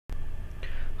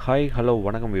Hi hello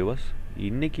வணக்கம் viewers.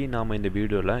 இன்றைக்கி நாம் இந்த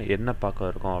வீடியோவில் என்ன பார்க்க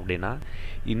இருக்கோம் அப்படின்னா,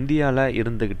 இந்தியாவில்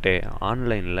இருந்துக்கிட்டே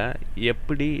ஆன்லைனில்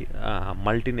எப்படி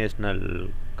மல்டிநேஷ்னல்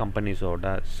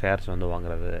கம்பெனிஸோட ஷேர்ஸ் வந்து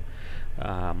வாங்குறது,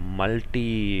 மல்டி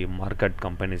மார்க்கெட்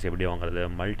கம்பெனிஸ் எப்படி வாங்குறது,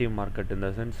 மல்டி மார்க்கெட்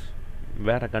இந்த சென்ஸ்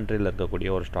வேறு கண்ட்ரியில்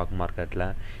இருக்கக்கூடிய ஒரு ஸ்டாக் மார்க்கெட்டில்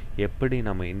எப்படி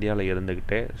நம்ம இந்தியாவில்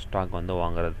இருந்துக்கிட்டே ஸ்டாக் வந்து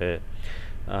வாங்குறது,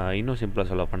 இன்னும் சிம்பிளாக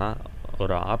சொல்லப்போனால்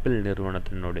ஒரு ஆப்பிள்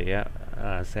நிறுவனத்தினுடைய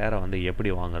ஷேரை வந்து எப்படி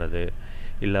வாங்குறது,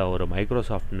 இல்லை ஒரு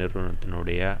மைக்ரோசாஃப்ட்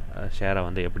நிறுவனத்தினுடைய ஷேரை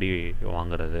வந்து எப்படி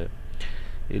வாங்குறது,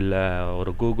 இல்லை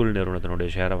ஒரு கூகுள் நிறுவனத்தினுடைய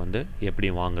ஷேரை வந்து எப்படி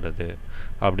வாங்குறது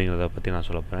அப்படிங்கிறத பற்றி நான்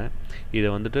சொல்ல போகிறேன். இதை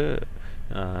வந்துட்டு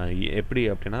எப்படி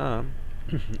அப்படின்னா,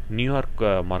 நியூயார்க்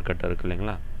மார்க்கெட் இருக்குது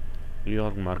இல்லைங்களா,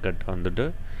 நியூயார்க் மார்க்கெட் வந்துட்டு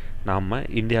நாம்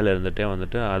இந்தியாவில் இருந்துகிட்டே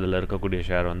வந்துட்டு அதில் இருக்கக்கூடிய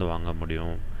ஷேர் வந்து வாங்க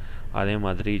முடியும். அதே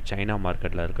மாதிரி சைனா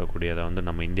மார்க்கெட்டில் இருக்கக்கூடியதை வந்து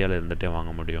நம்ம இந்தியாவில் இருந்துகிட்டே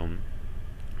வாங்க முடியும்.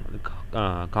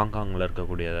 ஹாங்காங்கில்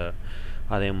இருக்கக்கூடியதை,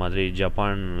 அதே மாதிரி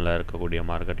ஜப்பானில் இருக்கக்கூடிய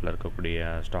மார்க்கெட்டில் இருக்கக்கூடிய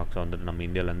ஸ்டாக்ஸை வந்துட்டு நம்ம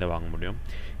இந்தியாவிலேருந்தே வாங்க முடியும்.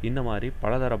 இந்த மாதிரி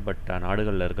பலதரப்பட்ட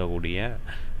நாடுகளில் இருக்கக்கூடிய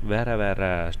வேறு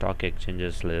ஸ்டாக்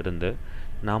எக்ஸ்சேஞ்சஸில் இருந்து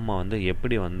நாம் வந்து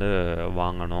எப்படி வந்து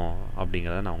வாங்கணும்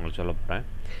அப்படிங்கிறத நான் உங்களுக்கு சொல்ல போகிறேன்.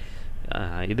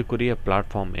 இதுக்குரிய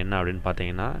பிளாட்ஃபார்ம் என்ன அப்படின்னு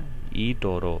பார்த்தீங்கன்னா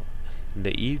eToro. இந்த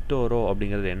eToro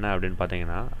அப்படிங்கிறது என்ன அப்படின்னு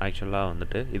பார்த்தீங்கன்னா, ஆக்சுவலாக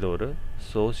வந்துட்டு இது ஒரு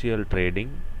சோஷியல்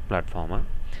ட்ரேடிங் பிளாட்ஃபார்மு.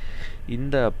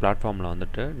 இந்த பிளாட்ஃபார்மில்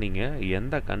வந்துட்டு நீங்கள்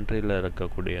எந்த கண்ட்ரியில்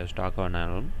இருக்கக்கூடிய ஸ்டாக்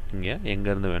வேணாலும் நீங்கள்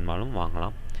எங்கேருந்து வேணுமாலும்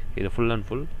வாங்கலாம். இது full and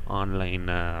full online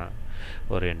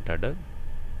oriented.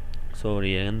 So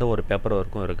எந்த ஒரு பேப்பர்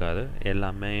ஒர்க்கும் இருக்காது.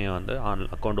 எல்லாமே வந்து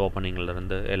அக்கௌண்ட்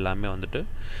ஓப்பனிங்லேருந்து எல்லாமே வந்துட்டு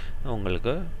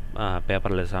உங்களுக்கு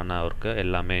பேப்பர்லெஸ்ஸான ஒர்க்கு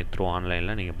எல்லாமே த்ரூ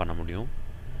ஆன்லைனில் நீங்கள் பண்ண முடியும்.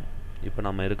 இப்போ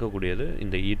நம்ம இருக்கக்கூடியது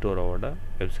இந்த eToroவோட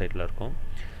வெப்சைட்டில் இருக்கும்.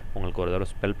 உங்களுக்கு ஒரு தடவை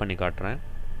ஸ்பெல் பண்ணி காட்டுறேன்.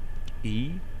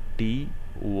 eToro.com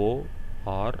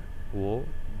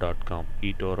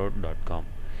eToro.com.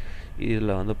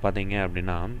 இதில் வந்து பார்த்தீங்க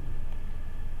அப்படின்னா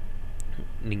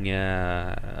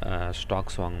நீங்கள்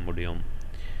ஸ்டாக்ஸ் வாங்க முடியும்,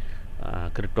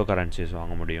 கிரிப்டோ கரன்சிஸ்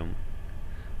வாங்க முடியும்,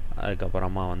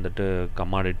 அதுக்கப்புறமா வந்துட்டு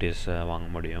கமாடிட்டிஸ் வாங்க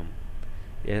முடியும்,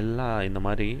 இந்த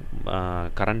மாதிரி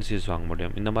கரன்சிஸ் வாங்க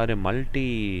முடியும். இந்த மாதிரி மல்டி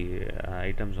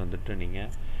ஐட்டம்ஸ் வந்துட்டு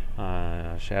நீங்கள்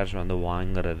ஷேர்ஸ் வந்து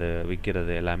வாங்குறது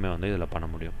விற்கிறது எல்லாமே வந்து இதில் பண்ண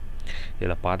முடியும்.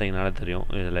 இதில் பார்த்தீங்கனாலே தெரியும்,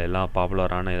 இதில் எல்லா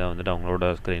பாப்புலரான இதை வந்துட்டு அவங்களோட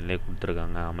ஸ்க்ரீன்லேயே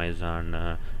கொடுத்துருக்காங்க. Amazon,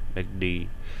 மெக்டி,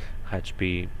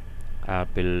 HP,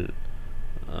 apple,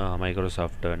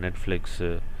 Microsoft,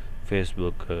 Netflix,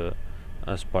 Facebook,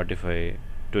 Spotify,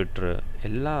 Twitter,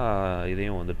 எல்லா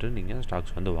இதையும் வந்துட்டு நீங்கள்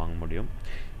ஸ்டாக்ஸ் வந்து வாங்க முடியும்.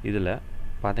 இதில்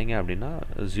பார்த்தீங்க அப்படின்னா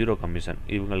 0 கமிஷன்.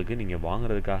 இவங்களுக்கு நீங்கள்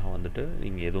வாங்குறதுக்காக வந்துட்டு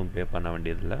நீங்கள் எதுவும் பே பண்ண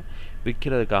வேண்டியதில்லை,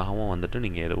 விற்கிறதுக்காகவும் வந்துட்டு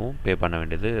நீங்கள் எதுவும் பே பண்ண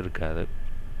வேண்டியது இருக்காது.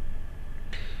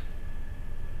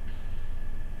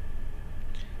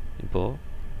 இப்போது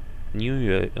நியூ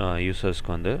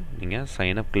யூசர்ஸ்க்கு வந்து நீங்கள்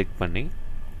சைனப் கிளிக் பண்ணி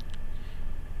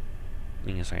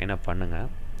நீங்கள் சைனப் பண்ணுங்கள்.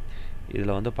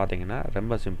 இதில் வந்து பார்த்தீங்கன்னா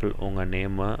ரொம்ப சிம்பிள். உங்கள்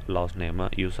name, last name,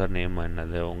 user name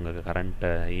என்னது, உங்கள் கரண்ட்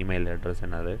இமெயில் அட்ரஸ்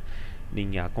என்னது,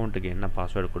 நீங்கள் அக்கௌண்ட்டுக்கு என்ன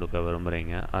பாஸ்வேர்டு கொடுக்க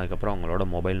விரும்புகிறீங்க, அதுக்கப்புறம் அவங்களோட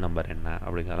மொபைல் நம்பர் என்ன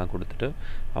அப்படிங்கிறதெல்லாம் கொடுத்துட்டு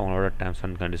அவங்களோட டேர்ம்ஸ்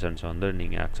அண்ட் கண்டிஷன்ஸ் வந்து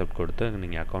நீங்கள் அக்செப்ட் கொடுத்து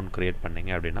நீங்கள் அக்கௌண்ட் க்ரியேட்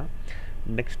பண்ணிங்க அப்படின்னா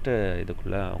நெக்ஸ்ட்டு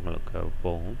இதுக்குள்ளே உங்களுக்கு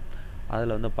போகும்.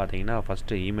 அதில் வந்து பார்த்தீங்கன்னா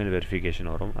ஃபஸ்ட்டு இமெயில் வெரிஃபிகேஷன்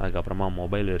வரும், அதுக்கப்புறமா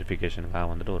மொபைல் வெரிஃபிகேஷனுக்காக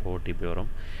வந்துட்டு ஒரு ஓடிபி வரும்.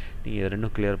 நீங்கள் இது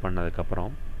ரெண்டும் கிளியர்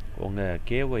பண்ணதுக்கப்புறம் உங்கள்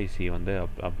கேஒய்சி வந்து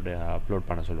அப்படியே அப்லோட்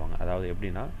பண்ண சொல்லுவாங்க. அதாவது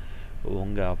எப்படின்னா,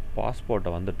 உங்கள்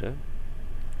பாஸ்போர்ட்டை வந்துட்டு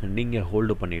நீங்கள்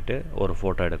ஹோல்டு பண்ணிவிட்டு ஒரு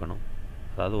ஃபோட்டோ எடுக்கணும்,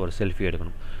 அதாவது ஒரு செல்ஃபி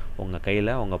எடுக்கணும் உங்கள்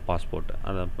கையில். உங்கள் பாஸ்போர்ட்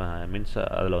அதை மீன்ஸ்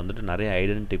அதில் வந்துட்டு நிறைய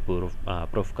ஐடென்டிட்டி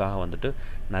ப்ரூஃப்காக வந்துட்டு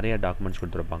நிறைய டாக்குமெண்ட்ஸ்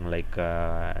கொடுத்துருப்பாங்க. Like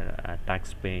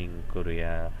tax பேயிங்குரிய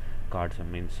cards,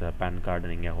 means pan card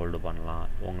நீங்கள் ஹோல்டு பண்ணலாம்,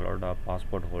 உங்களோட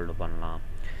பாஸ்போர்ட் ஹோல்டு பண்ணலாம்,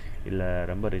 இல்லை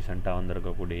ரொம்ப ரீசெண்டாக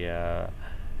வந்திருக்கக்கூடிய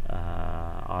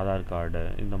ஆதார் கார்டு,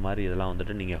 இந்த மாதிரி இதெல்லாம்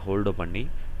வந்துட்டு நீங்கள் ஹோல்டு பண்ணி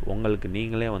உங்களுக்கு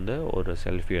நீங்களே வந்து ஒரு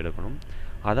செல்ஃபி எடுக்கணும்.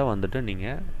 அதை வந்துட்டு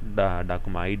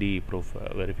நீங்கள் ஐடி ப்ரூஃப்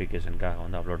வெரிஃபிகேஷனுக்காக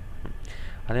வந்து அப்லோட் பண்ணணும்.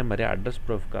 அதே மாதிரி அட்ரஸ்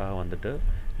ப்ரூஃப்காக வந்துட்டு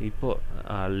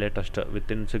இப்போது லேட்டஸ்ட்டு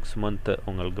வித்தின் 6 மந்த்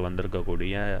உங்களுக்கு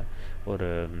வந்திருக்கக்கூடிய ஒரு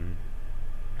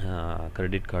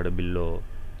கிரெடிட் கார்டு பில்லோ,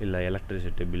 இல்லை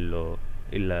எலக்ட்ரிசிட்டி பில்லோ,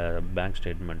 இல்லை பேங்க்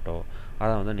ஸ்டேட்மெண்ட்டோ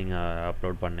அதை வந்து நீங்கள்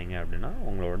அப்லோட் பண்ணிங்க அப்படின்னா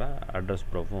உங்களோட அட்ரஸ்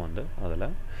ப்ரூஃபும் வந்து அதில்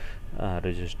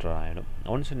ரெஜிஸ்டர் ஆகிடும்.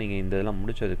 ஒன்ஸ் நீங்கள் இந்த இதெல்லாம்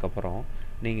முடித்ததுக்கப்புறம்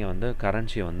நீங்கள் வந்து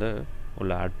கரன்சியை வந்து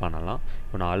உள்ளே ஆட் பண்ணலாம்.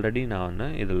 இப்போ நான் ஆல்ரெடி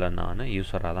இதில்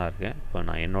யூஸராக தான் இருக்கேன். இப்போ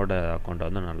நான் என்னோடய அக்கௌண்ட்டை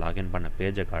வந்து நான் லாகின் பண்ண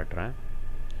பேஜை காட்டுறேன்.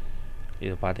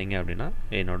 இது பார்த்தீங்க அப்படின்னா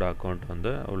என்னோடய அக்கௌண்ட்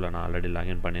வந்து உள்ள நான் ஆல்ரெடி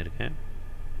லாகின் பண்ணியிருக்கேன்.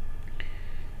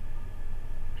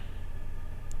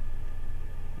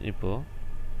 இப்போது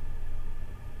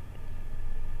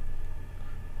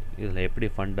இதில் எப்படி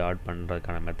ஃபண்ட் ஆட்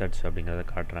பண்ணுறதுக்கான மெத்தட்ஸ் அப்படிங்கிறத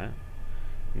காட்டுறேன்.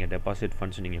 இங்கே டெபாசிட்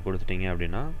ஃபண்ட்ஸ் நீங்கள் கொடுத்துட்டீங்க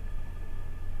அப்படின்னா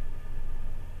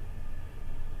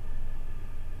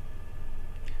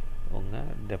உங்கள்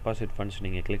டெபாசிட் ஃபண்ட்ஸ்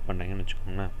நீங்கள் கிளிக் பண்ணுறீங்கன்னு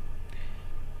வச்சுக்கோங்களேன்,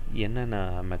 என்னென்ன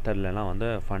மெத்தட்லலாம் வந்து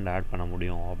ஃபண்ட் ஆட் பண்ண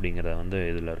முடியும் அப்படிங்கிறத வந்து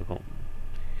இதில் இருக்கும்.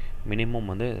 மினிமம்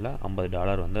வந்து இதில்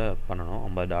 $50 வந்து பண்ணணும்.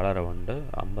 $50 வந்து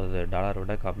 $50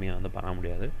 விட கம்மியாக வந்து பண்ண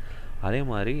முடியாது. அதே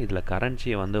மாதிரி இதில்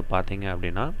கரன்சியை வந்து பார்த்தீங்க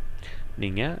அப்படின்னா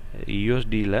நீங்கள்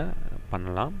யூஎஸ்டியில்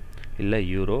பண்ணலாம், இல்லை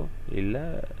யூரோ, இல்லை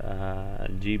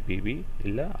ஜிபிபி,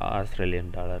 இல்லை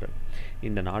ஆஸ்திரேலியன் டாலர்.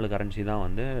 இந்த 4 கரன்சி தான்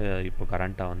வந்து இப்போ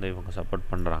கரண்ட்டாக வந்து இவங்க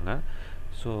சப்போர்ட் பண்ணுறாங்க.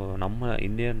 ஸோ நம்ம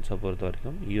இந்தியன்ஸை பொறுத்த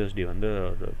வரைக்கும் யூஎஸ்டி வந்து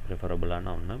ஒரு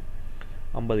ப்ரிஃபரபுளான ஒன்று.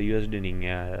 50 யூஎஸ்டி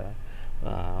நீங்கள்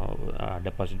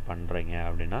டெபாசிட் பண்ணுறீங்க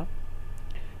அப்படின்னா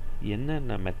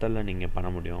என்னென்ன மெத்தடில் நீங்கள் பண்ண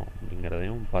முடியும்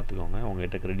அப்படிங்கிறதையும் பார்த்துக்கோங்க.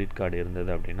 உங்கள்கிட்ட கிரெடிட் கார்டு இருந்தது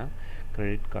அப்படின்னா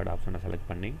கிரெடிட் கார்டு ஆப்ஷனை செலக்ட்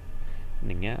பண்ணி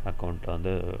நீங்கள் அக்கௌண்ட்டை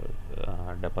வந்து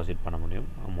டெபாசிட் பண்ண முடியும்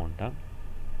அமௌண்ட்டை.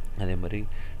 அதே மாதிரி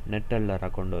நெட்டெல்லர்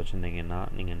அக்கௌண்ட் வச்சுருந்தீங்கன்னா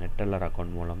நீங்கள் நெட்டெல்லர்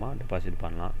அக்கௌண்ட் மூலமாக டெபாசிட்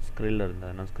பண்ணலாம். ஸ்க்ரில்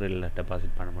இருந்ததுன்னா ஸ்க்ரில்லில்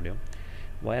டெபாசிட் பண்ண முடியும்.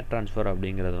 வயர் ட்ரான்ஸ்ஃபர்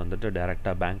அப்படிங்கிறது வந்துட்டு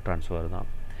டைரெக்டாக பேங்க் ட்ரான்ஸ்ஃபர் தான்.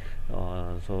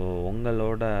 ஸோ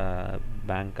உங்களோட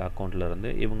பேங்க் அக்கௌண்ட்லேருந்து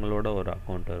இவங்களோட ஒரு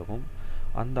அக்கௌண்ட் இருக்கும்.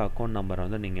 அந்த அக்கௌண்ட் நம்பரை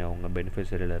வந்து நீங்கள் உங்கள்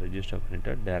பெனிஃபிஷரியில் ரிஜிஸ்டர்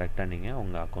பண்ணிவிட்டு டைரெக்டாக நீங்கள்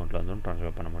உங்கள் அக்கௌண்ட்டில் வந்து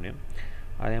ட்ரான்ஸ்ஃபர் பண்ண முடியும்.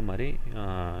 அதே மாதிரி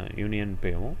யூனியன்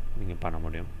பேவும் நீங்கள் பண்ண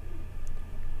முடியும்.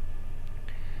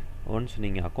 ஒன்ஸ்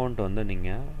நீங்கள் அக்கௌண்ட் வந்து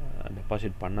நீங்கள்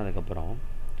டெபாசிட் பண்ணதுக்கப்புறம்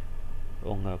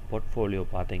உங்கள் போர்ட்ஃபோலியோ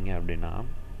பார்த்தீங்க அப்படின்னா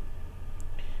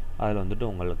அதில் வந்துட்டு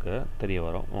உங்களுக்கு தெரிய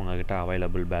வரும் உங்கள்கிட்ட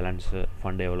அவைலபிள் பேலன்ஸு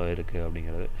ஃபண்ட் எவ்வளோ இருக்குது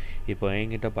அப்படிங்கிறது. இப்போ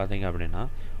என்கிட்ட பார்த்தீங்க அப்படின்னா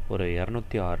ஒரு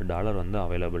 $206 வந்து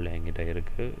அவைலபிள் என்கிட்ட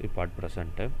இருக்குது இப்போ அட்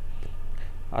ப்ரெசண்ட்டு.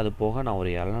 அது போக நான் ஒரு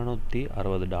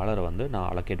 $760 வந்து நான்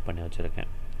அலோகேட் பண்ணி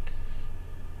வச்சுருக்கேன்.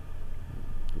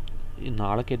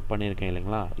 நான் அலோகேட் பண்ணியிருக்கேன்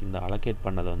இல்லைங்களா, இந்த அலோகேட்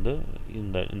பண்ணது வந்து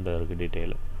இந்த இருக்குது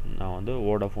டீட்டெயிலு. நான் வந்து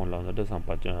வோடாஃபோனில் வந்துட்டு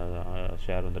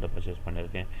ஷேர் வந்துட்டு பர்ச்சேஸ்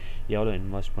பண்ணியிருக்கேன். எவ்வளோ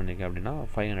இன்வெஸ்ட் பண்ணியிருக்கேன் அப்படின்னா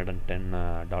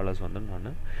 $510 வந்து நான்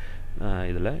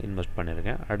இதில் இன்வெஸ்ட்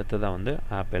பண்ணியிருக்கேன். அடுத்ததாக வந்து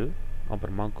ஆப்பிள்,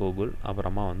 அப்புறமா கூகுள்,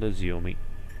 அப்புறமா வந்து ஜியோமி.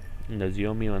 இந்த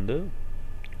ஜியோமி வந்து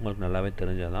உங்களுக்கு நல்லாவே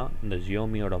தெரிஞ்சதான். இந்த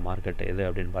ஜியோமியோட மார்க்கெட் எது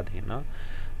அப்படின்னு பார்த்தீங்கன்னா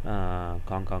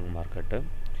ஹாங்காங் மார்க்கெட்டு.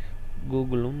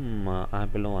 கூகுளும்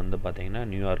ஆப்பிளும் வந்து பார்த்திங்கன்னா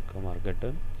நியூயார்க் மார்க்கெட்டு.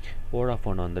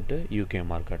 வோடாஃபோன் வந்துட்டு யூகே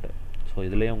மார்க்கெட்டு. ஸோ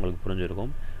இதுலேயே உங்களுக்கு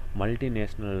புரிஞ்சிருக்கும்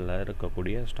மல்டிநேஷ்னலில்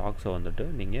இருக்கக்கூடிய ஸ்டாக்ஸை வந்துட்டு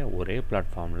நீங்கள் ஒரே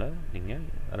பிளாட்ஃபார்மில் நீங்கள்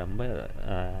ரொம்ப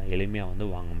எளிமையாக வந்து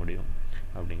வாங்க முடியும்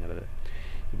அப்படிங்கிறது.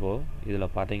 இப்போது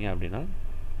இதில் பார்த்தீங்க அப்படின்னா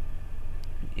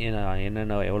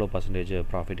என்னென்ன எவ்வளோ பர்சன்டேஜ்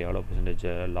ப்ராஃபிட், எவ்வளோ பர்சன்டேஜ்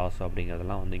லாஸ்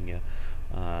அப்படிங்கிறதெல்லாம் வந்து இங்கே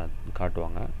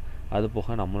காட்டுவாங்க. அது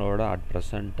போக நம்மளோட அட்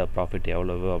ப்ரெசண்ட் ப்ராஃபிட்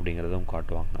எவ்வளவு அப்படிங்கிறதும்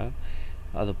காட்டுவாங்க.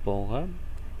 அது போக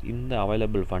இந்த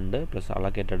available fund plus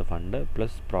allocated fund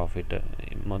plus profit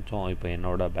மொத்தம் இப்போ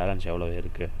என்னோடய பேலன்ஸ் எவ்வளோ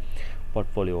இருக்குது,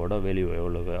 போர்ட்ஃபோலியோட வேல்யூ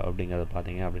எவ்வளவு அப்படிங்கிறத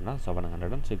பார்த்தீங்க அப்படின்னா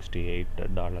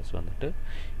 $768 வந்துட்டு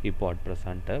இப்போ அட்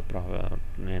ப்ரெசண்ட்டு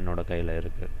என்னோடய கையில்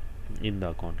இருக்குது இந்த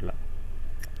அக்கௌண்ட்டில்.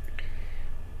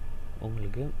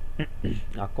 உங்களுக்கு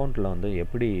அக்கௌண்ட்டில் வந்து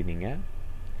எப்படி நீங்கள்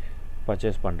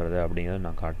பர்ச்சேஸ் பண்ணுறது அப்படிங்கிறத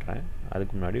நான் காட்டுறேன்.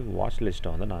 அதுக்கு முன்னாடி வாட்ச்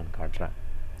லிஸ்ட்டை வந்து நான் காட்டுறேன்.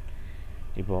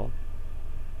 இப்போது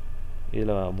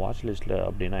இதில் வாட்ச் லிஸ்ட்டில்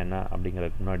அப்படின்னா என்ன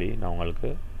அப்படிங்கிறதுக்கு முன்னாடி நான் உங்களுக்கு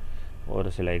ஒரு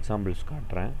சில எக்ஸாம்பிள்ஸ்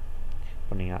காட்டுறேன்.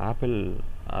 இப்போ நீங்கள் ஆப்பிள்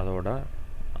அதோட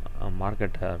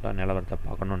மார்க்கெட்டோட நிலவரத்தை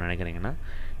பார்க்கணுன்னு நினைக்கிறீங்கன்னா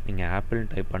நீங்கள் ஆப்பிள்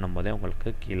டைப் பண்ணும்போதே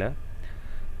உங்களுக்கு கீழே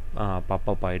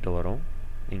பாப்பப் ஆகிட்டு வரும்.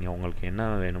 நீங்கள் உங்களுக்கு என்ன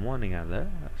வேணுமோ நீங்கள் அந்த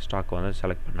ஸ்டாக்கை வந்து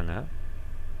செலக்ட் பண்ணுங்கள்.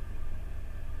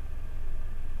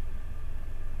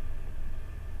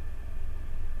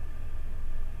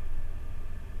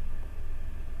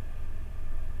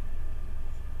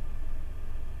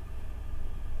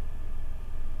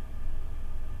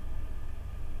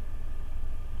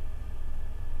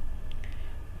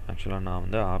 ஆக்சுவலாக நான்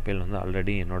வந்து ஆப்பிள் வந்து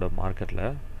ஆல்ரெடி என்னோடய மார்க்கெட்டில்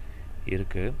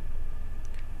இருக்குது.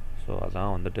 ஸோ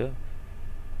அதான் வந்துட்டு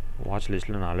வாட்ச்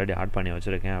லிஸ்ட்டில் நான் ஆல்ரெடி ஆட் பண்ணி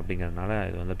வச்சுருக்கேன். அப்படிங்கிறதுனால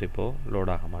இது வந்துட்டு இப்போது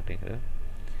லோட் ஆக மாட்டேங்குது.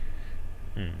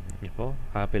 இப்போது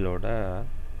ஆப்பிளோட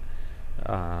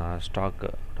ஸ்டாக்கு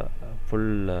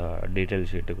ஃபுல் டீட்டெயில்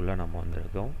ஷீட்டுக்குள்ளே நம்ம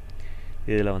வந்திருக்கோம்.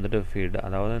 இதில் வந்துட்டு ஃபீட்,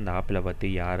 அதாவது இந்த ஆப்பிளை பற்றி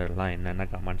யாரெல்லாம் என்னென்ன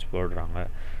கமெண்ட்ஸ் போடுறாங்க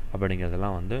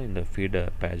அப்படிங்கிறதெல்லாம் வந்து இந்த ஃபீடு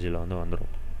பேஜில் வந்து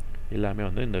வந்துடும். எல்லாமே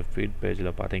வந்து இந்த ஃபீட்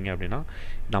பேஜில் பார்த்தீங்க அப்படின்னா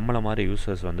நம்மளை மாதிரி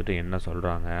யூசர்ஸ் வந்துட்டு என்ன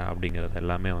சொல்கிறாங்க அப்படிங்கிறது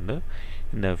எல்லாமே வந்து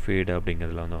இந்த ஃபீடு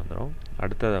அப்படிங்கிறதுல வந்து வந்துடும்.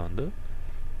 அடுத்ததை வந்து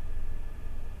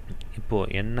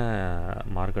இப்போது என்ன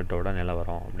மார்க்கெட்டோட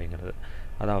நிலவரம் அப்படிங்கிறது,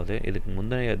 அதாவது இதுக்கு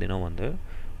முந்தைய தினம் வந்து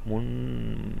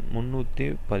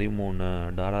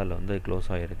 $313 வந்து க்ளோஸ்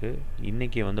ஆகிருக்கு.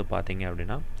 இன்றைக்கி வந்து பார்த்தீங்க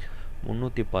அப்படின்னா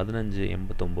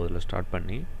 315.89 ஸ்டார்ட்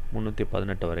பண்ணி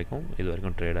 318 வரைக்கும் இது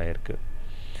வரைக்கும் ட்ரேட் ஆகிருக்கு.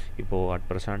 இப்போது அட்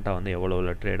ப்ரெசண்ட்டாக வந்து எவ்வளோ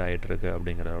ட்ரேட் ஆகிட்டுருக்கு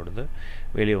அப்படிங்கிறதோடது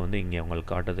வெளியே வந்து இங்கே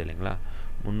உங்களுக்கு காட்டுது இல்லைங்களா.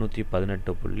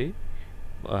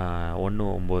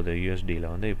 318.19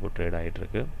 USDயில் வந்து இப்போ ட்ரேட்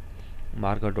ஆகிட்டுருக்கு.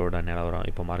 மார்க்கெட்டோட நிலவரம்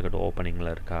இப்போ மார்க்கெட்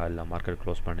ஓப்பனிங்கில் இருக்கா இல்லை மார்க்கெட்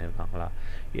க்ளோஸ் பண்ணியிருக்காங்களா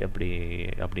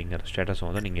அப்படிங்கிற ஸ்டேட்டஸை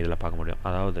வந்து நீங்கள் இதில் பார்க்க முடியும்.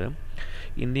 அதாவது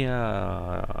இந்தியா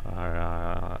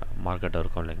மார்க்கெட்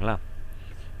இருக்கும் இல்லைங்களா,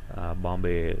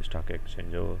 பாம்பே ஸ்டாக்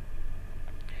எக்ஸ்சேஞ்சோ,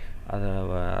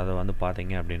 அதை வந்து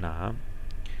பார்த்தீங்க அப்படின்னா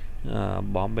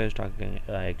பாம்பே ஸ்டாக்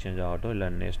எக்ஸ்சேஞ்ச் ஆகட்டும் இல்லை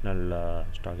நேஷ்னல்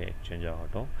ஸ்டாக் எக்ஸ்சேஞ்ச்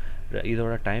ஆகட்டும்,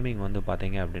 இதோட டைமிங் வந்து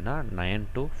பார்த்தீங்க அப்படின்னா 9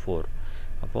 to 4.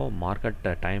 அப்போது மார்க்கெட்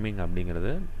டைமிங்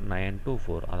அப்படிங்கிறது 9 to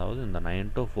 4. அதாவது இந்த 9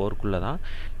 to 4க்குள்ளே தான்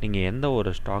நீங்கள் எந்த ஒரு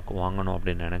ஸ்டாக் வாங்கணும்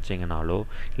அப்படின்னு நினச்சிங்கனாலோ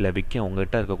இல்லை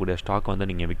உங்கள்கிட்ட இருக்கக்கூடிய ஸ்டாக் வந்து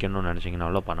நீங்கள் விற்கணும்னு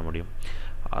நினச்சிங்கனாலோ பண்ண முடியும்.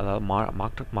 அதாவது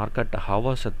மார்க்கெட்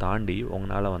ஹவர்ஸை தாண்டி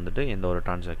உங்களால் வந்துட்டு எந்த ஒரு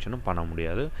டிரான்சாக்ஷனும் பண்ண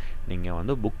முடியாது. நீங்கள்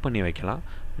வந்து புக் பண்ணி வைக்கலாம்.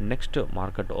 நெக்ஸ்ட்டு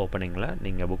மார்க்கெட் ஓப்பனிங்கில்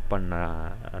நீங்கள் புக் பண்ண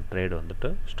ட்ரேடு வந்துட்டு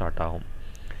ஸ்டார்ட் ஆகும்.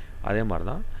 அதே மாதிரி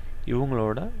தான்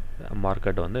இவங்களோட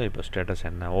மார்க்கெட் வந்து இப்போ ஸ்டேட்டஸ்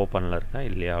என்ன, ஓப்பனில் இருக்கா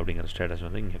இல்லையா அப்படிங்கிற ஸ்டேட்டஸ்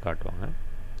வந்து இங்கே காட்டுவாங்க.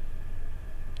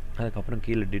 அதுக்கப்புறம்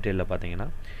கீழே டீட்டெயிலில் பார்த்தீங்கன்னா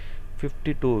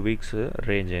 52 வீக்ஸு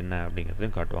ரேஞ்ச் என்ன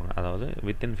அப்படிங்கிறதையும் காட்டுவாங்க. அதாவது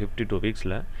வித்தின் 52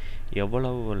 வீக்ஸில்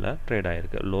எவ்வளவுல ட்ரேட்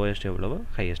ஆகிருக்கு, லோயஸ்ட் எவ்வளவு,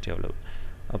 ஹையஸ்ட் எவ்வளவு.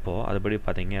 அப்போது அதுபடி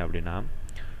பார்த்தீங்க அப்படின்னா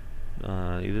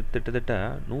இது கிட்டத்தட்ட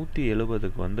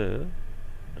 170க்கு வந்து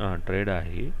ட்ரேட்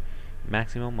ஆகி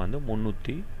மேக்ஸிமம் வந்து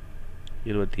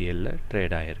 327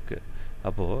 ட்ரேட் ஆகிருக்கு.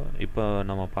 அப்போது இப்போ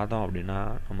நம்ம பார்த்தோம் அப்படின்னா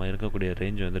நம்ம இருக்கக்கூடிய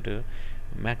ரேஞ்ச் வந்துட்டு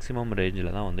மேக்ஸிமம்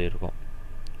ரேஞ்சில் தான் வந்து இருக்கும்.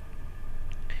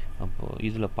 அப்போது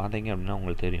இதில் பார்த்தீங்க அப்படின்னா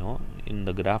உங்களுக்கு தெரியும், இந்த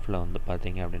கிராஃபில் வந்து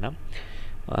பார்த்தீங்க அப்படின்னா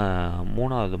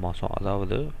 3வது மாதம்,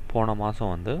 அதாவது போன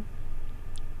மாதம் வந்து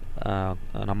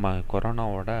நம்ம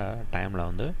கொரோனாவோட டைமில்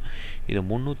வந்து இது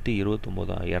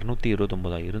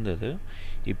 229 இருந்தது.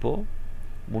 இப்போது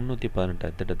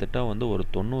 318, கிட்டத்தட்ட வந்து ஒரு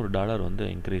 $90 வந்து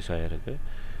இன்க்ரீஸ் ஆகிருக்கு.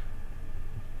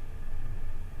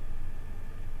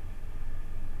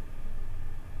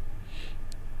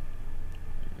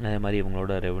 அதே மாதிரி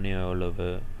இவங்களோட ரெவன்யூ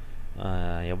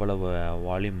எவ்வளவு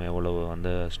வால்யூம் எவ்வளவு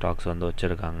வந்து ஸ்டாக்ஸ் வந்து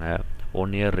வச்சுருக்காங்க,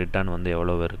 1 இயர் ரிட்டர்ன் வந்து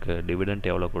எவ்வளவு இருக்குது, டிவிடெண்ட்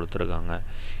எவ்வளோ கொடுத்துருக்காங்க,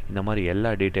 இந்த மாதிரி எல்லா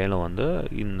டீட்டெயிலும் வந்து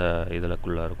இந்த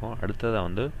இதில்குள்ளே இருக்கும். அடுத்ததாக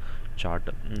வந்து சார்ட்.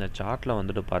 இந்த சார்ட்டில்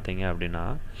வந்துட்டு பார்த்தீங்க அப்படின்னா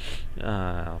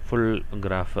ஃபுல்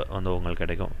கிராஃப் வந்து உங்களுக்கு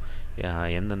கிடைக்கும்.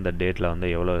 எந்தெந்த டேட்டில் வந்து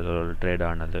எவ்வளோ ட்ரேட்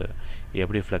ஆனது,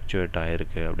 எப்படி ஃப்ளக்சுவேட்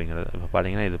ஆகிருக்கு அப்படிங்கிறது. இப்போ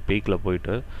பார்த்தீங்கன்னா இது பீக்கில்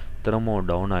போயிட்டு திரும்பவும்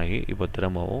டவுன் ஆகி இப்போ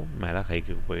திரும்பவும் மேலே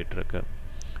ஹைக்கு போயிட்டுருக்கு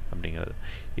அப்படிங்கிறது.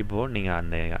 இப்போது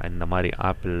நீங்கள் இந்த மாதிரி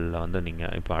ஆப்பிளில் வந்து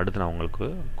நீங்கள் இப்போ அடுத்து நான் உங்களுக்கு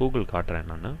கூகுள் காட்டுறேன்.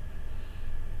 நான்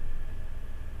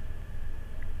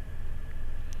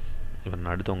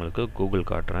அடுத்து உங்களுக்கு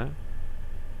கூகுள் காட்டுறேன்.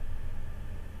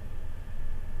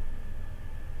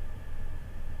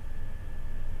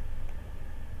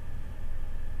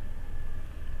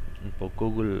 இப்போ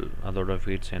கூகுள் அதோட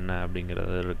ஃபீட்ஸ் என்ன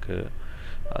அப்படிங்கிறது இருக்குது.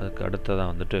 அதுக்கு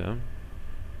அடுத்ததாக வந்துட்டு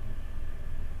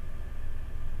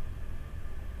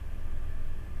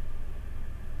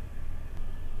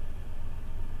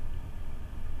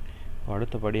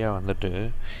அடுத்தபடியாக வந்துட்டு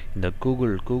இந்த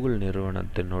கூகுள்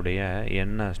நிறுவனத்தினுடைய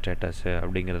என்ன ஸ்டேட்டஸு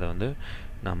அப்படிங்கிறத வந்து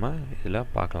நம்ம இதில்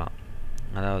பார்க்கலாம்.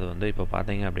 அதாவது வந்து இப்போ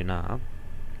பார்த்தீங்க அப்படின்னா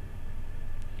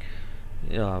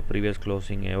ப்ரீவியஸ்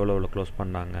க்ளோசிங் எவ்வளோ க்ளோஸ்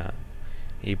பண்ணாங்க,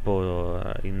 இப்போது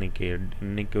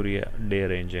இன்றைக்குரிய டே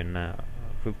ரேஞ்ச் என்ன,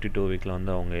 52 வீக்கில்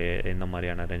வந்து அவங்க எந்த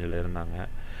மாதிரியான ரேஞ்சில் இருந்தாங்க,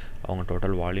 அவங்க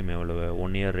டோட்டல் வால்யூம் எவ்வளவு,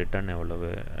 1 இயர் ரிட்டர்ன் எவ்வளவு,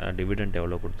 டிவிடெண்ட்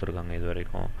எவ்வளோ கொடுத்துருக்காங்க இது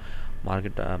வரைக்கும்,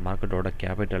 மார்க்கெட்டோட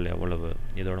கேபிட்டல் எவ்வளவு.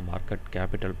 இதோட மார்க்கெட்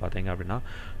கேபிட்டல் பார்த்தீங்க அப்படின்னா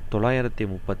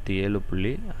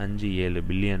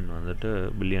 $937.57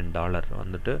 பில்லியன் டாலர்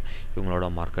வந்துட்டு இவங்களோட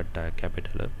மார்க்கெட்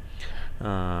கேபிட்டலு.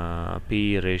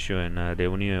 பிஇ ரேஷியோ என்ன,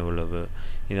 ரெவன்யூ எவ்வளவு,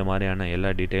 இந்த மாதிரியான எல்லா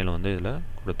டீட்டெயிலும் வந்து இதில்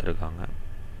கொடுத்துருக்காங்க.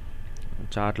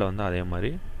 சார்ட்டில் வந்து அதே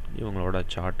மாதிரி இவங்களோட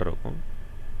சார்ட் இருக்கும்.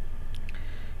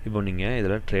 இப்போ நீங்கள்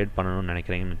இதில் ட்ரேட் பண்ணணும்னு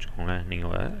நினைக்கிறீங்கன்னு வச்சுக்கோங்களேன்.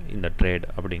 நீங்கள் இந்த ட்ரேட்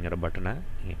அப்படிங்கிற பட்டனை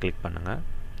நீங்கள் கிளிக் பண்ணுங்கள்.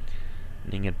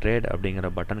 நீங்கள் ட்ரேட் அப்படிங்கிற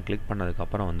பட்டன் கிளிக்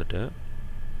பண்ணதுக்கப்புறம் வந்துட்டு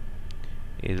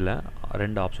இதில்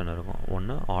 2 ஆப்ஷன் இருக்கும்.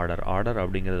 ஒன்று ஆர்டர்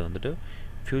அப்படிங்கிறது வந்துட்டு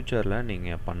ஃப்யூச்சரில்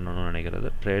நீங்கள் பண்ணணும்னு நினைக்கிறது,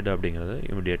 ட்ரேடு அப்படிங்கிறது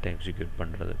இமிடியேட்டாக எக்ஸிக்யூட்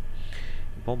பண்ணுறது.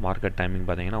 இப்போது மார்க்கெட் டைமிங்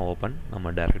பார்த்தீங்கன்னா ஓப்பன், நம்ம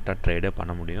டைரெக்டாக ட்ரேடே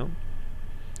பண்ண முடியும்.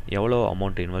 எவ்வளோ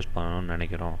அமௌண்ட் இன்வெஸ்ட் பண்ணணும்னு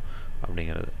நினைக்கிறோம்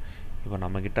அப்படிங்கிறது. இப்போ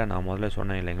நம்மக்கிட்ட நான் முதல்ல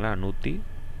சொன்னேன் இல்லைங்களா,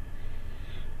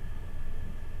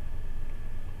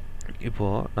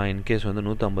 இப்போது நான் இன்கேஸ் வந்து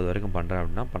 150 வரைக்கும் பண்ணுறேன்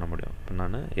அப்படின்னா பண்ண முடியும். இப்போ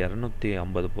நான்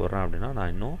 250 போடுறேன் அப்படின்னா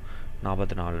நான் இன்னும்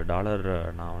 $44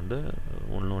 நான் வந்து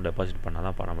இன்னும் டெபாசிட் பண்ணால்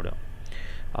தான் பண்ண முடியும்.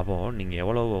 அப்போது நீங்கள்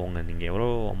எவ்வளோ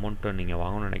அமௌண்ட்டை நீங்கள்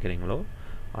வாங்கணும்னு நினைக்கிறீங்களோ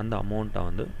அந்த அமௌண்ட்டை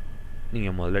வந்து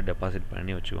நீங்கள் முதல்ல டெபாசிட்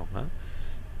பண்ணி வச்சுக்கோங்க.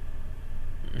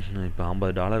 இப்போ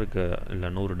 $50 இல்லை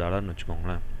 $100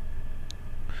 வச்சுக்கோங்களேன்.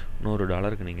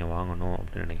 $100 நீங்கள் வாங்கணும்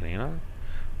அப்படின்னு நினைக்கிறீங்கன்னா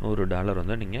 $100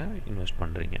 வந்து நீங்கள் இன்வெஸ்ட்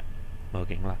பண்ணுறீங்க.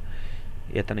 ஓகேங்களா?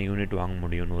 எத்தனை யூனிட் வாங்க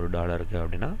முடியும் $100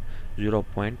 அப்படின்னா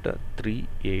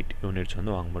 0.38 யூனிட்ஸ்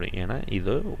வந்து வாங்க முடியும். ஏன்னா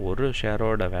இது ஒரு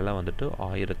ஷேரோட விலை வந்துட்டு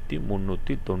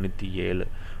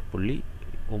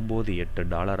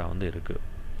 $1397.98 வந்து இருக்குது.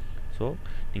 ஸோ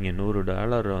நீங்கள்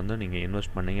 $100 வந்து நீங்கள்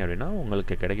இன்வெஸ்ட் பண்ணிங்க அப்படின்னா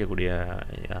உங்களுக்கு கிடைக்கக்கூடிய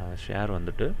ஷேர்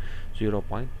வந்துட்டு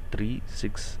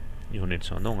 0.36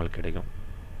 யூனிட்ஸ் வந்து உங்களுக்கு கிடைக்கும்.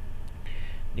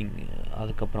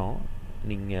 அதுக்கப்புறம்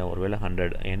நீங்கள் ஒருவேளை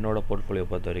 100 என்னோடய போர்ட்ஃபோலியோ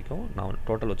பொறுத்த வரைக்கும் நான்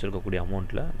டோட்டல் வச்சுருக்கக்கூடிய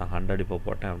அமௌண்ட்டில் நான் 100 இப்போ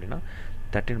போட்டேன் அப்படின்னா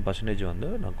 13% வந்து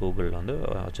நான் கூகுளில் வந்து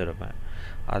வச்சுருப்பேன்.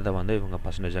 அதை வந்து இவங்க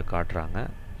பர்சன்டேஜாக காட்டுறாங்க.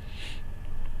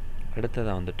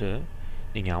 அடுத்ததை வந்துட்டு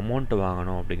நீங்கள் அமௌண்ட்டு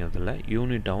வாங்கணும் அப்படிங்கிறதுல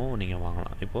யூனிட்டாகவும் நீங்கள்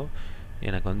வாங்கலாம். இப்போது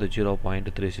எனக்கு வந்து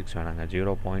 0.36 வேணாங்க,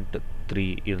 0.3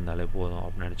 இருந்தாலே போதும்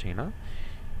அப்படின்னு நினச்சிங்கன்னா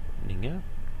நீங்கள்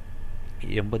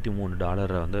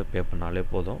 $83 வந்து பே பண்ணாலே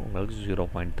போதும், உங்களுக்கு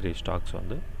 0.3 ஸ்டாக்ஸ்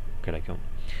வந்து கிடைக்கும்.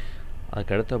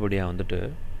 அதுக்கு அடுத்தபடியாக வந்துட்டு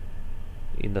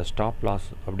இந்த ஸ்டாப் லாஸ்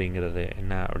அப்படிங்கிறது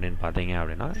என்ன அப்படின்னு பார்த்தீங்க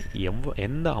அப்படின்னா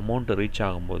எந்த அமௌண்ட்டு ரீச்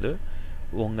ஆகும்போது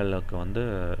உங்களுக்கு வந்து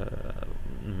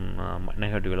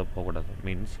நெகட்டிவில் போகக்கூடாது.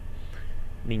 மீன்ஸ்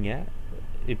நீங்கள்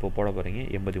இப்போ போட போகிறீங்க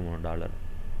 $83.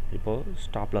 இப்போது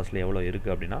ஸ்டாப் லாஸில் எவ்வளோ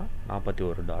இருக்குது அப்படின்னா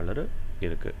 $41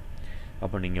 இருக்குது.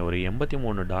 அப்போ நீங்கள் ஒரு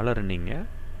 $83 நீங்கள்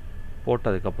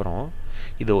போட்டதுக்கப்புறம்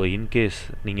இது இன்கேஸ்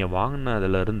நீங்கள்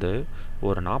வாங்கினதுலேருந்து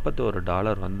ஒரு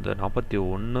 $41 வந்து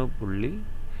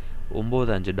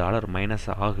 $41.95 மைனஸ்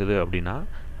ஆகுது அப்படின்னா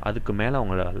அதுக்கு மேலே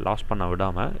அவங்கள லாஸ் பண்ண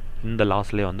விடாமல் இந்த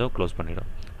லாஸ்லேயே வந்து க்ளோஸ் பண்ணிடும்.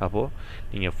 அப்போது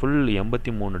நீங்கள் ஃபுல்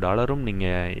 $83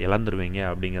 நீங்கள் இழந்துருவீங்க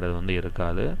அப்படிங்கிறது வந்து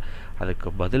இருக்காது. அதுக்கு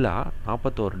பதிலாக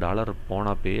 $41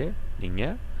 போனப்பயே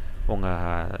நீங்கள்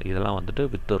உங்கள் இதெல்லாம் வந்துட்டு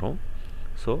விற்றுரும்.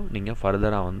 ஸோ நீங்கள்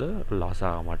ஃபர்தராக வந்து லாஸ்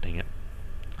ஆக மாட்டீங்க.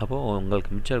 அப்போது உங்களுக்கு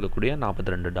மிச்சம் இருக்கக்கூடிய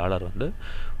 $42 வந்து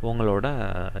உங்களோட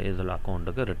இதில்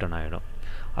அக்கௌண்ட்டுக்கு ரிட்டர்ன் ஆகிடும்.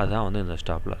 அதுதான் வந்து இந்த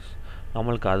ஸ்டாப் லாஸ்.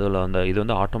 நம்மளுக்கு அதில் வந்து இது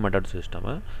வந்து ஆட்டோமேட்டட்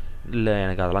சிஸ்டமு. இல்லை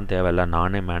எனக்கு அதெல்லாம் தேவையில்லை,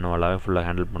 நானே மேனுவலாகவே ஃபுல்லாக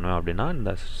ஹேண்டில் பண்ணுவேன் அப்படின்னா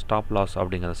இந்த ஸ்டாப் லாஸ்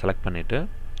அப்படிங்கிறத செலக்ட் பண்ணிவிட்டு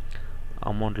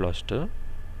அமௌண்ட்டில் வச்சுட்டு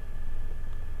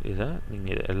இதை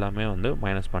நீங்கள் எல்லாமே வந்து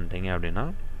மைனஸ் பண்ணிட்டீங்க அப்படின்னா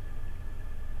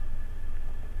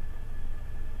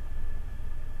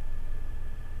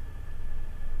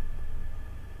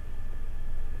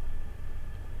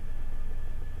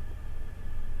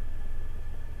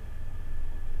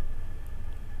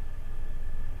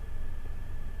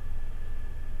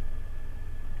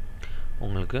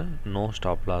உங்களுக்கு நோ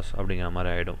ஸ்டாப் லாஸ் அப்படிங்கிற மாதிரி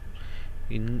ஆகிடும்.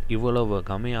 இவ்வளவு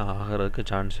கம்மியாக ஆகிறதுக்கு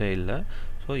சான்ஸே இல்லை.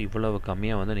 ஸோ இவ்வளவு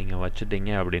கம்மியாக வந்து நீங்கள்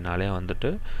வச்சுட்டீங்க அப்படின்னாலே வந்துட்டு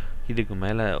இதுக்கு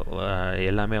மேலே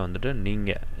எல்லாமே வந்துட்டு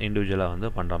நீங்கள் இண்டிவிஜுவலாக வந்து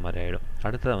பண்ணுற மாதிரி ஆகிடும்.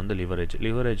 அடுத்தது வந்து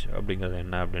லிவரேஜ் அப்படிங்கிறது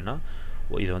என்ன அப்படின்னா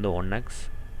இது வந்து 1x,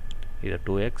 இது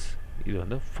 2x, இது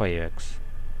வந்து 5x.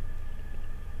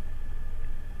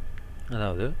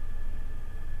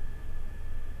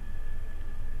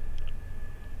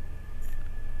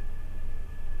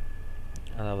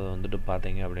 அதாவது வந்துட்டு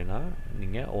பார்த்தீங்க அப்படின்னா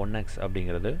நீங்கள் 1x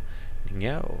அப்படிங்கிறது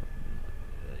நீங்கள்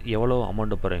எவ்வளோ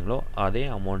அமௌண்ட்டு போடுறீங்களோ அதே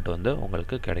அமௌண்ட் வந்து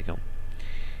உங்களுக்கு கிடைக்கும்.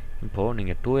 இப்போது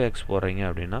நீங்கள் 2x போடுறீங்க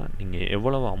அப்படின்னா நீங்கள்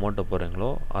எவ்வளவு அமௌண்ட்டு போடுறீங்களோ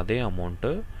அதே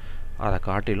அமௌண்ட்டு அதை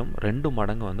காட்டிலும் 2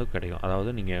 மடங்கு வந்து கிடைக்கும். அதாவது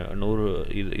நீங்கள்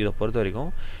இதை பொறுத்த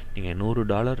வரைக்கும் நீங்கள்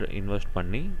 $100 இன்வெஸ்ட்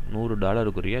பண்ணி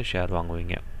 $100 ஷேர்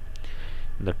வாங்குவீங்க.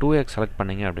 இந்த 2x செலக்ட்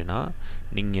பண்ணிங்க அப்படின்னா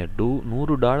நீங்கள்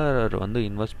 $100 வந்து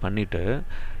இன்வெஸ்ட் பண்ணிவிட்டு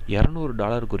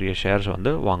 $200 ஷேர்ஸ்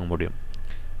வந்து வாங்க முடியும்.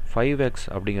 5x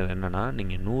அப்படிங்கிறது என்னென்னா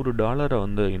நீங்கள் $100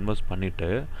 வந்து இன்வெஸ்ட் பண்ணிவிட்டு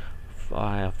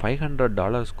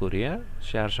 $500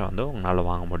 ஷேர்ஸை வந்து உங்களால்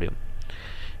வாங்க முடியும்.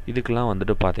 இதுக்கெல்லாம்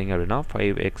வந்துட்டு பார்த்தீங்க அப்படின்னா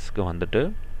 5xக்கு வந்துட்டு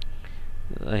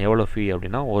எவ்வளோ ஃபீ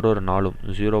அப்படின்னா ஒரு நாளும்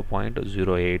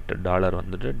 $0.08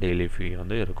 வந்துட்டு டெய்லி ஃபீ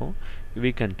வந்து இருக்கும்.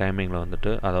 வீக்கெண்ட் டைமிங்கில்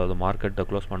வந்துட்டு அதாவது மார்க்கெட்டை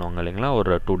க்ளோஸ் பண்ணுவாங்க இல்லைங்களா ஒரு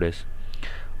 2 days,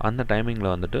 அந்த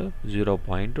டைமிங்கில் வந்துட்டு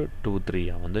 0.23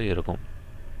 வந்து இருக்கும்.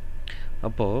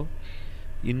 அப்போது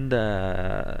இந்த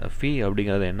ஃபீ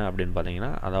அப்படிங்கிறது என்ன அப்படின்னு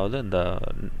பார்த்தீங்கன்னா அதாவது இந்த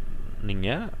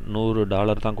நீங்கள்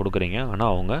 $100 தான் கொடுக்குறீங்க,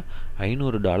 ஆனால் அவங்க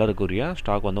 $500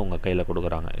 ஸ்டாக் வந்து உங்கள் கையில்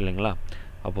கொடுக்குறாங்க இல்லைங்களா.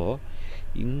 அப்போது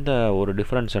இந்த ஒரு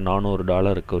டிஃப்ரென்ஸ்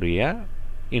 $400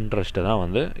 இன்ட்ரெஸ்ட்டு தான்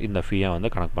வந்து இந்த ஃபீயாக வந்து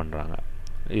கனெக்ட் பண்ணுறாங்க.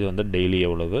 இது வந்து டெய்லி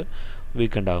எவ்வளவு,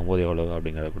 வீக்கெண்ட் ஆகும்போது எவ்வளவு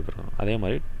அப்படிங்கிறத கொடுத்துருக்காங்க. அதே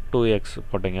மாதிரி 2x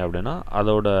போட்டிங்க அப்படின்னா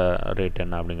அதோட ரேட்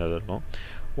என்ன அப்படிங்கிறது இருக்கும்.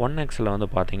 1xல் வந்து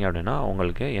பார்த்தீங்க அப்படின்னா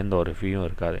உங்களுக்கு எந்த ஒரு ஃபீயும்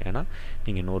இருக்காது. ஏன்னா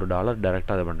நீங்கள் $100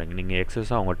 டைரெக்டாக இது பண்ணுறீங்க, நீங்கள்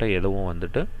எக்ஸஸாக அவங்கள்ட்ட எதுவும்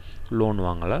வந்துட்டு லோன்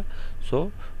வாங்கலை. ஸோ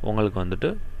உங்களுக்கு வந்துட்டு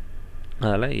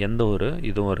அதில் எந்த ஒரு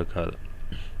இதுவும் இருக்காது.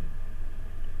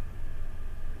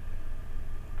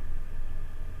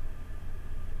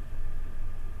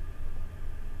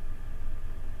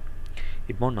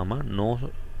 இப்போ நம்ம நோ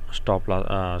ஸ்டாப்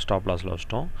லாஸில்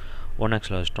வச்சிட்டோம்,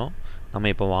 1xல் வச்சிட்டோம். நம்ம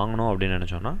இப்போ வாங்கணும் அப்படின்னு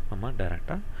நினச்சோன்னா நம்ம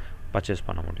டைரெக்டாக பர்ச்சேஸ்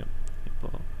பண்ண முடியும்.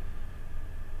 இப்போது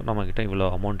நம்மக்கிட்ட இவ்வளோ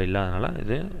அமௌண்ட் இல்லாதனால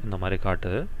இது இந்த மாதிரி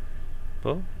காட்டுது.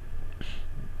 இப்போது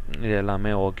இது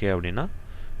எல்லாமே ஓகே அப்படின்னா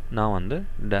நான் வந்து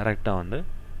டைரெக்டாக வந்து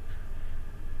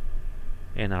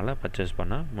என்னால் பர்ச்சேஸ்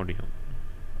பண்ண முடியும்.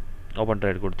 ஓப்பன்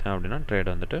ட்ரேட் கொடுத்தேன் அப்படின்னா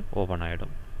ட்ரேட் வந்துட்டு ஓப்பன்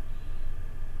ஆகிடும்.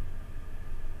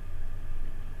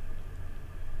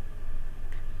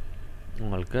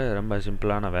 உங்களுக்கு ரொம்ப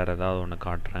சிம்பிளான வேறு ஏதாவது ஒன்று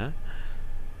காட்டுறேன்.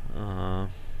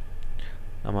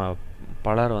 நம்ம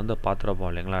பலர் வந்து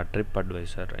பார்த்துருப்போம் இல்லைங்களா, ட்ரிப்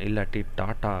அட்வைசர் இல்லாட்டி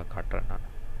டாட்டா காட்டுறேன் நான்.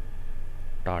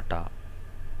 டாட்டா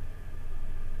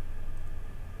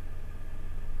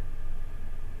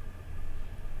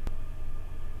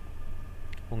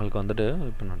உங்களுக்கு வந்துட்டு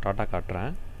இப்போ நான் டாட்டா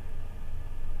காட்டுறேன்.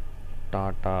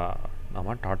 டாட்டா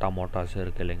நம்ம டாட்டா மோட்டார்ஸ்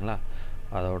இருக்குது இல்லைங்களா,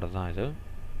 அதோட தான் இது.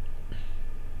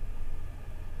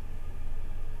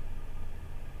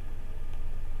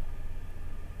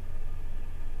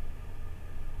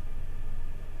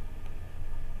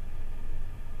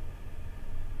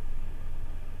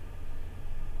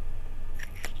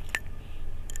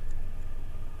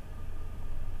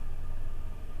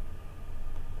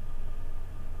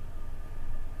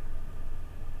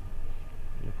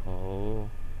 இப்போது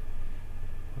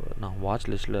நான் வாட்ச்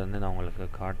லிஸ்ட்டில் இருந்து நான் உங்களுக்கு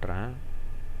காட்டுறேன்.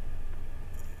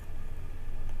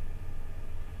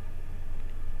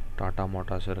 டாட்டா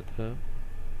மோட்டார்ஸ் இருக்குது.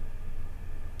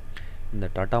 இந்த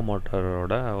டாட்டா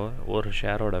மோட்டாரோட ஒரு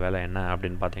ஷேரோட விலை என்ன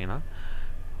அப்படின்னு பார்த்தீங்கன்னா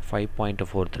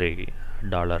 $5.43.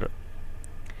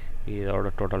 இதோட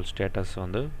டோட்டல் ஸ்டேட்டஸ்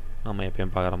வந்து நம்ம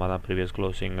எப்பயும் பார்க்குற மாதிரி தான், ப்ரீவியஸ்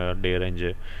க்ளோசிங், டே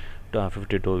ரேஞ்சு,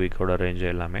 52 வீக்கோட ரேஞ்சு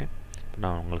எல்லாமே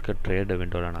நான் உங்களுக்கு ட்ரேடு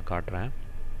விண்டோவில் நான் காட்டுறேன்.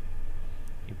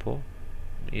 இப்போது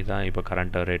இதுதான் இப்போ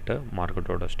கரண்ட் ரேட்டு.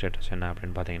 மார்க்கெட்டோட ஸ்டேட்டஸ் என்ன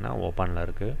அப்படின்னு பார்த்தீங்கன்னா ஓப்பனில்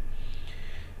இருக்குது.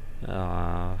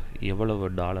 எவ்வளவு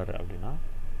டாலர் அப்படின்னா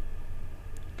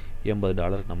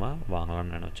 $80 நம்ம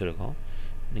வாங்கலாம்னு நினச்சிருக்கோம்.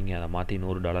 நீங்கள் அதை மாற்றி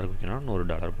 $100 வைக்கணும்,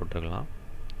 $100 போட்டுக்கலாம்.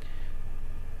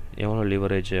 எவ்வளோ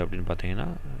லிவரேஜ் அப்படின்னு பார்த்தீங்கன்னா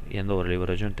எந்த ஒரு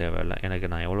லிவரேஜும் தேவையில்லை. எனக்கு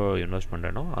நான் எவ்வளோ இன்வெஸ்ட்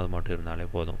பண்ணுறேனோ அது மட்டும் இருந்தாலே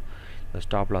போதும். இந்த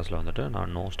ஸ்டாப் லாஸில் வந்துட்டு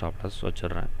நான் நோ ஸ்டாப் லாஸ்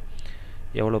வச்சிடுறேன்.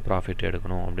 எவ்வளோ ப்ராஃபிட்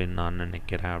எடுக்கணும் அப்படின்னு நான்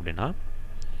நினைக்கிறேன் அப்படின்னா,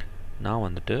 நான்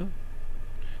வந்துட்டு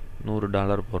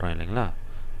 $100 போடுறேன் இல்லைங்களா,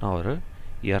 நான் ஒரு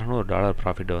 $200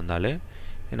 ப்ராஃபிட் வந்தாலே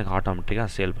எனக்கு ஆட்டோமேட்டிக்காக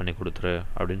சேல் பண்ணி கொடுத்துரு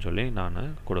அப்படின்னு சொல்லி நான்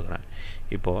கொடுக்குறேன்.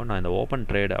 இப்போது நான் இந்த ஓப்பன்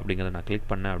ட்ரேட் அப்படிங்கிறத நான் கிளிக்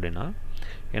பண்ணேன் அப்படின்னா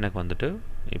எனக்கு வந்துட்டு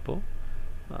இப்போது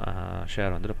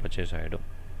ஷேர் வந்துட்டு பர்ச்சேஸ் ஆகிடும்,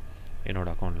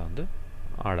 என்னோடய அக்கௌண்ட்டில் வந்து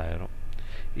ஆட் ஆகிரும்.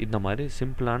 இந்த மாதிரி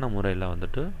சிம்பிளான முறையில்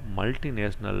வந்துட்டு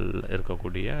மல்டிநேஷ்னல்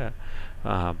இருக்கக்கூடிய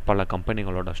பல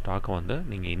கம்பெனிகளோட ஸ்டாக்கை வந்து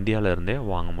நீங்கள் இந்தியாவில் இருந்தே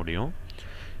வாங்க முடியும்.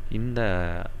 இந்த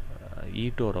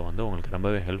eToro வந்து உங்களுக்கு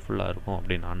ரொம்பவே ஹெல்ப்ஃபுல்லாக இருக்கும்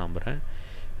அப்படின்னு நான் நம்புகிறேன்.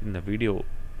 இந்த வீடியோ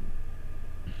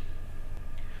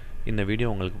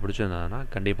உங்களுக்கு பிடிச்சிருந்ததுன்னா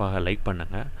கண்டிப்பாக லைக்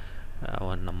பண்ணுங்கள்.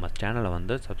 நம்ம சேனலை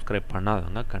வந்து சப்ஸ்கிரைப்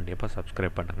பண்ணாதவங்க கண்டிப்பாக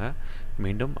சப்ஸ்கிரைப் பண்ணுங்கள்.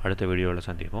 மீண்டும் அடுத்த வீடியோவில்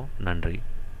சந்திப்போம். நன்றி.